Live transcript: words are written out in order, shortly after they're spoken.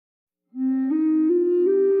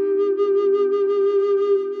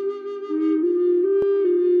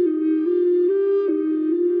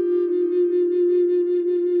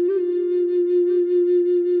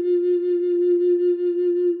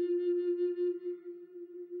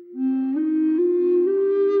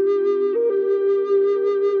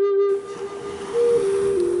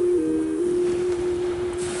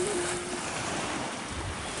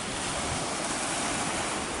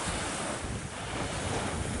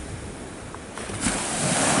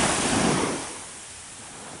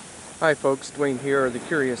Hi folks, Dwayne here, the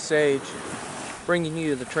Curious Sage, bringing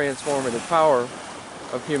you the transformative power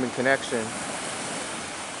of human connection.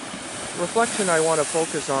 Reflection I want to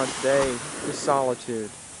focus on today is solitude.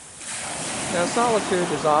 Now,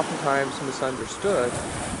 solitude is oftentimes misunderstood,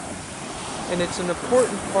 and it's an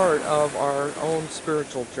important part of our own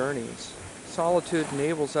spiritual journeys. Solitude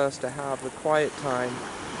enables us to have the quiet time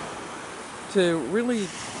to really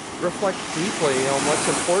reflect deeply on what's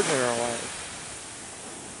important in our life.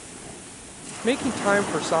 Making time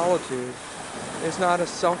for solitude is not a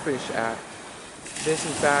selfish act. It is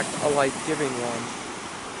in fact a life-giving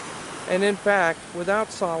one. And in fact,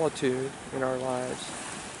 without solitude in our lives,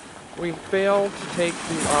 we fail to take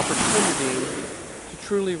the opportunity to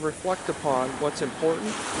truly reflect upon what's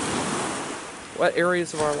important, what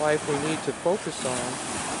areas of our life we need to focus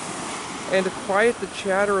on, and to quiet the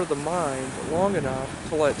chatter of the mind long enough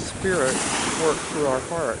to let spirit work through our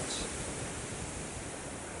hearts.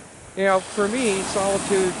 You know, for me,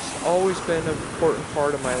 solitude's always been an important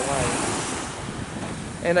part of my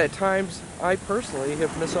life. And at times, I personally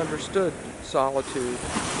have misunderstood solitude.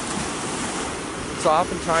 It's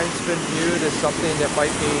oftentimes been viewed as something that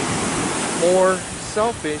might be more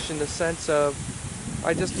selfish in the sense of,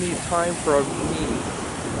 I just need time for me.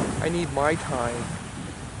 I need my time.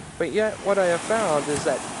 But yet, what I have found is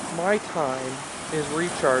that my time is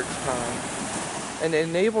recharge time. And it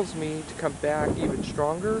enables me to come back even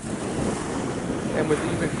stronger and with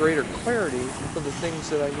even greater clarity for the things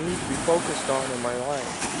that I need to be focused on in my life.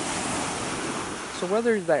 So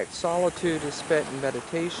whether that solitude is spent in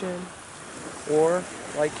meditation or,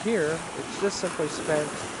 like here, it's just simply spent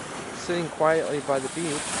sitting quietly by the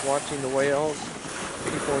beach, watching the whales,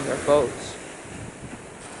 people in their boats.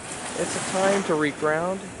 It's a time to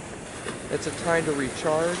reground. It's a time to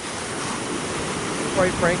recharge. And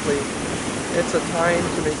quite frankly, it's a time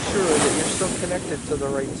to make sure that you're still connected to the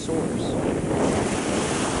right source.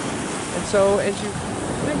 And so as you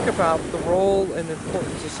think about the role and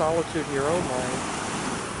importance of solitude in your own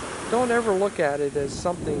life, don't ever look at it as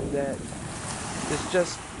something that is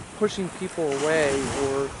just pushing people away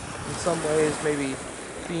or in some ways maybe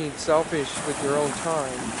being selfish with your own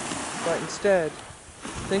time. But instead,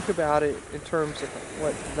 think about it in terms of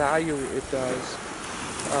what value it does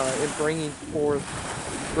in bringing forth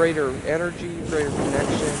greater energy, greater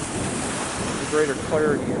connection, and greater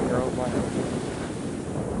clarity in your own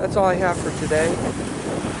life. That's all I have for today.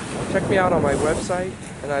 Check me out on my website,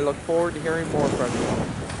 and I look forward to hearing more from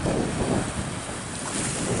you.